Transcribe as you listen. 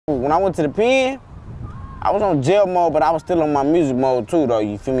When I went to the pen, I was on jail mode, but I was still on my music mode too, though,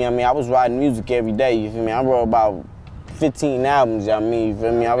 you feel me? I mean, I was writing music every day, you feel me? I wrote about 15 albums, you mean, you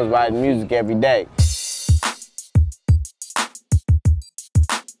feel me? I was writing music every day.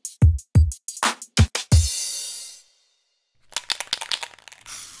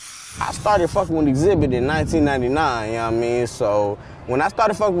 I started fucking with Exhibit in 1999, you know what I mean? So when I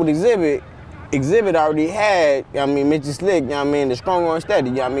started fucking with Exhibit already had, you know what I mean, Mitchie Slick, you know what I mean, the Strong on Steady,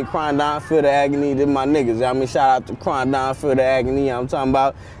 you know what I mean, Crying Down, Feel the Agony, them my niggas, you know what I mean, shout out to Crying Down, Feel the Agony, you know what I'm talking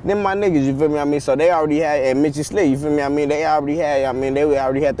about, them my niggas, you feel me, I mean, so they already had, and Mitchie Slick, you feel me, I mean, they already had, I mean, they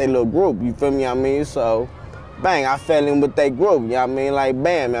already had their little group, you feel me, I mean, so, bang, I fell in with their group, you know what I mean, like,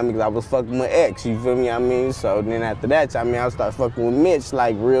 bam, I mean, cause I was fucking with X, you feel me, I mean, so then after that, I mean, I started fucking with Mitch,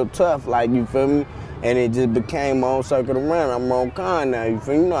 like, real tough, like, you feel me, and it just became my own circle around. I'm Wrongkind now, you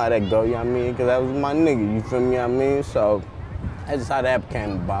feel me? You know how that go, you know what I mean? Because that was my nigga, you feel me, I mean? So that's just how that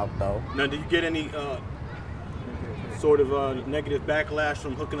came about, though. Now, did you get any sort of negative backlash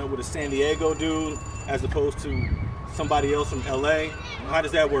from hooking up with a San Diego dude as opposed to somebody else from LA? How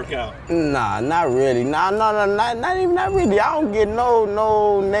does that work out? Nah, not really. Not really. I don't get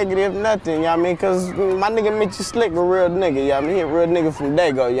no negative nothing, you know what I mean? Because my nigga Mitchie Slick a real nigga, you know what I mean? He a real nigga from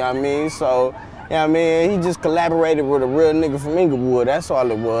Dago, you know what I mean? So, you know what I mean? He just collaborated with a real nigga from Inglewood. That's all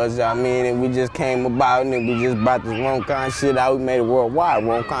it was, you know what I mean? And we just came about and we just brought this Wrongkind shit out. We made it worldwide.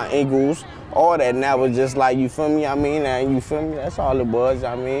 Wrongkind, Ingles, all that. And that was just like, you feel me? I mean, and you feel me? That's all it was, you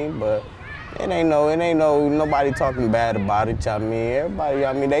know what I mean? But it ain't nobody talking bad about it, you know what I mean? Everybody, you know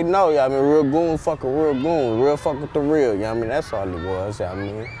what I mean? They know, you know what I mean? Real goon fuck a real goon. Real fuck with the real, you know what I mean? That's all it was, you know what I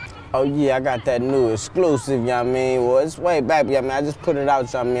mean? Oh yeah, I got that new exclusive, you know what I mean? Well, it's way back, you know what I mean? I just put it out,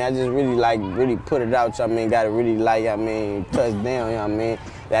 you know what I mean? I just really put it out, you know what I mean? Got it really like, you know what I mean, touched down, you know what I mean?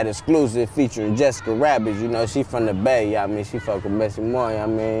 That exclusive featuring Jessica Rabbit, you know, she from the Bay, you know what I mean? She fuck with Messi Moore, you know what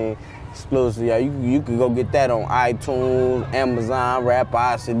I mean? Exclusive, yeah, you can go get that on iTunes, Amazon,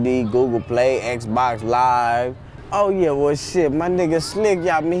 Rhapsody, Google Play, Xbox Live. Oh yeah, well shit, my nigga Slick,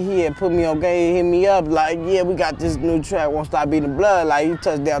 y'all me here, put me on game, hit me up, like, yeah, we got this new track, Won't Stop Beating Blood, like, you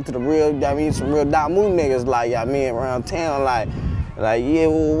touched down to the real, I mean, some real Damu niggas, like, y'all mean, around town, like, yeah,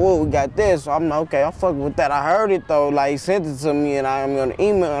 whoa, we got this, so I'm like, okay, I'm fucking with that. I heard it though, like, he sent it to me, and I'm on the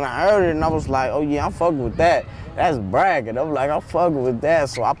email, and I heard it, and I was like, oh yeah, I'm fucking with that. That's bragging. I'm like, I'm fucking with that,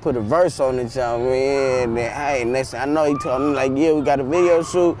 so I put a verse on it, you know what I mean? And then, hey, next thing I know, he told me, like, yeah, we got a video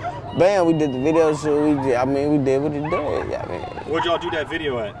shoot. Bam, we did the video shoot. We did what it did, you know what I mean? Where'd y'all do that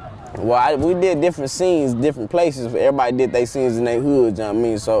video at? Well, we did different scenes, different places. Everybody did their scenes in their hoods, you know what I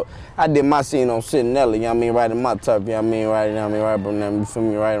mean? So I did my scene on Centinela, you know what I mean? Right in my turf, you know what I mean? Right, you know what I mean? Right, you feel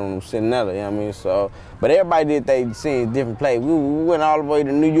me? Right on Centinela, you know what I mean? So, but everybody did their scenes different places. We went all the way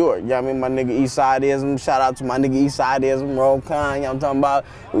to New York, you know what I mean? My nigga Eastsideism, shout out to my nigga Eastsideism, Wrongkind, you know what I'm talking about?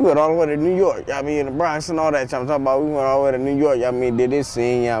 We went all the way to New York, you know what I mean? In the Bronx and all that, you know what I'm talking about? We went all the way to New York, you know what I mean? Did this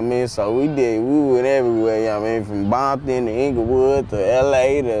scene, you know what I mean? So we went everywhere, you know what I mean? From Bompton to Inglewood to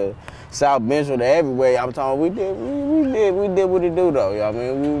LA to South Central to everywhere. I'm talking, we did what it do though, you know what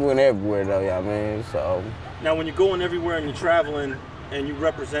I mean? We went everywhere though, you know what I mean? So. Now when you're going everywhere and you're traveling and you're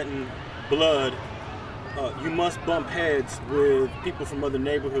representing Blood, you must bump heads with people from other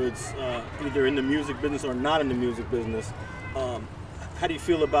neighborhoods, either in the music business or not in the music business. How do you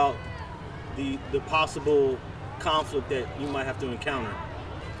feel about the possible conflict that you might have to encounter?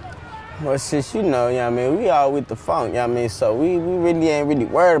 Well, shit, you know what I mean? We all with the funk, you know what I mean? So we really ain't really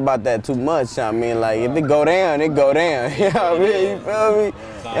worried about that too much, you know what I mean? Like, if it go down, it go down, you know what I mean? You feel me? You know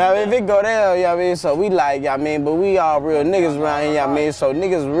what I mean? If it go down, you know what I mean? So we like, you know what I mean? But we all real niggas around here, you know what I mean? So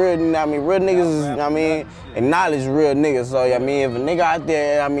niggas real, you know what I mean? Real niggas, you know what I mean? Acknowledge real niggas, so, you know what I mean? If a nigga out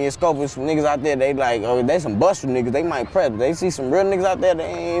there, I mean, scoping some niggas out there, they like, oh, they some buster niggas, they might prep. They see some real niggas out there, they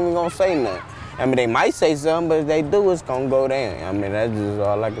ain't even gonna say nothing. I mean, they might say something, but if they do, it's gonna go down. I mean, that's just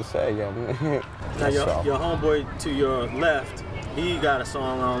all I can say, you know what I mean? Now, your homeboy to your left, he got a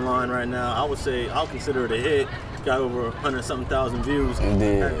song online right now. I would say, I'll consider it a hit. It's got over 100-something thousand views.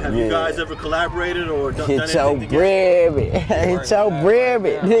 Have you guys ever collaborated or done anything together? Hit your bread,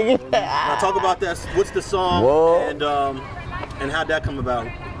 nigga. Now, talk about that. What's the song and how'd that come about?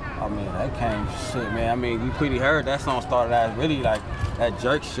 I mean, that came shit, man. I mean, you pretty heard that song started as really like that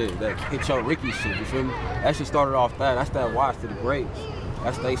jerk shit, that Hit Your Ricky shit, you feel me? That shit started off that. That's that Watch to the Greats.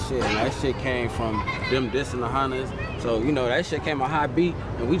 That's they shit, and that shit came from them dissing the Hunters. So, you know, that shit came a high beat,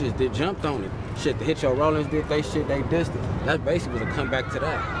 and we just jumped on it. Shit, the Hit Your Rollins did they shit, they dissed it. That basically was a comeback to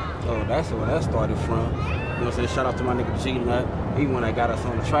that. So that's where that started from. You know what I'm saying? Shout out to my nigga G-Nut. He one that got us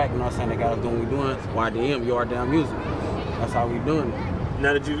on the track, you know what I'm saying? They got us doing what we doing. YDM, Yard Down Music. That's how we doing it.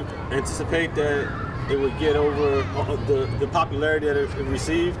 Now, did you anticipate that it would get over the popularity that it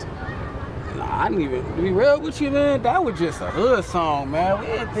received? Nah, I didn't even, to be real with you, man, that was just a hood song, man. We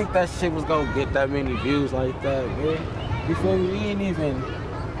didn't think that shit was gonna get that many views like that, man. You feel me? We didn't even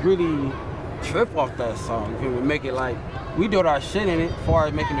really trip off that song. You feel me? Make it like, we did our shit in it, as far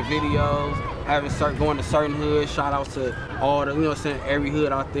as making the videos, going to certain hoods, shout out to all the, you know what I'm saying, every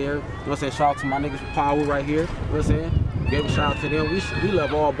hood out there. You know what I'm saying? Shout out to my niggas from Power right here, you know what I'm saying? Give a shout out to them. We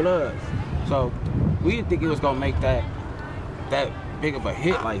love all bloods. So we didn't think it was gonna make that big of a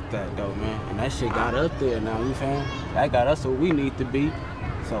hit like that though, man. And that shit got up there now, you feel me? That got us where we need to be.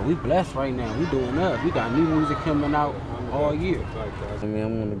 So we blessed right now. We doing us. We got new music coming out all year. I mean,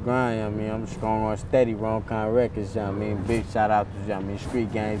 I'm on the grind, I mean, I'm strong on steady, Wrongkind Records, you know what I mean? Big shout out to, you know what I mean,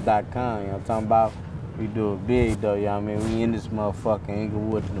 streetgangs.com, you know what I'm talking about? We do it big though, you know what I mean? We in this motherfucking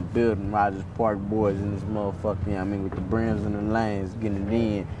Inglewood in the building, Rogers Park boys in this motherfucker, you know what I mean? With the brims and the lanes, getting it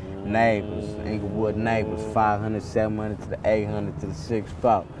in. Neighbors, Inglewood neighbors, 500, 700 to the 800 to the 6-4. You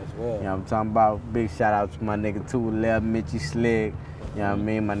know what I'm talking about? Big shout out to my nigga 211, Mitchy Slick. You know what I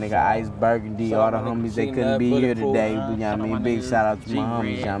mean? My nigga Ice Burgundy, all the homies, they couldn't be here today. But you know what I mean? Big shout out to my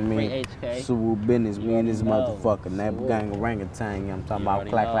homies, you know what I mean? Suwu business, we in this motherfucker. Neighbor gang orangutan, you know what I'm talking about?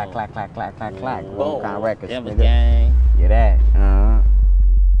 Clack, clack, clack, clack, clack, clack, clack. Wrongkind Records, nigga. Yeah, that.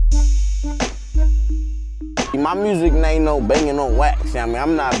 My music ain't no banging on wax, I mean,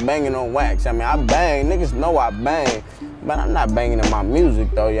 I'm not banging on wax. I mean, I bang, niggas know I bang, but I'm not banging in my music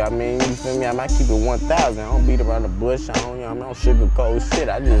though, you know what I mean? You feel me? I mean, I keep it 1,000, I don't beat around the bush, I don't, you know what I mean? I don't sugarcoat shit,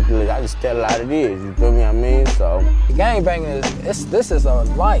 I just tell it how it is, you feel me? I mean, so. The gang banging this is a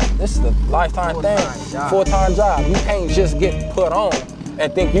life, this is a lifetime thing, full-time job. You can't just get put on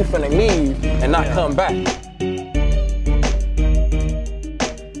and think you finna leave and not come back.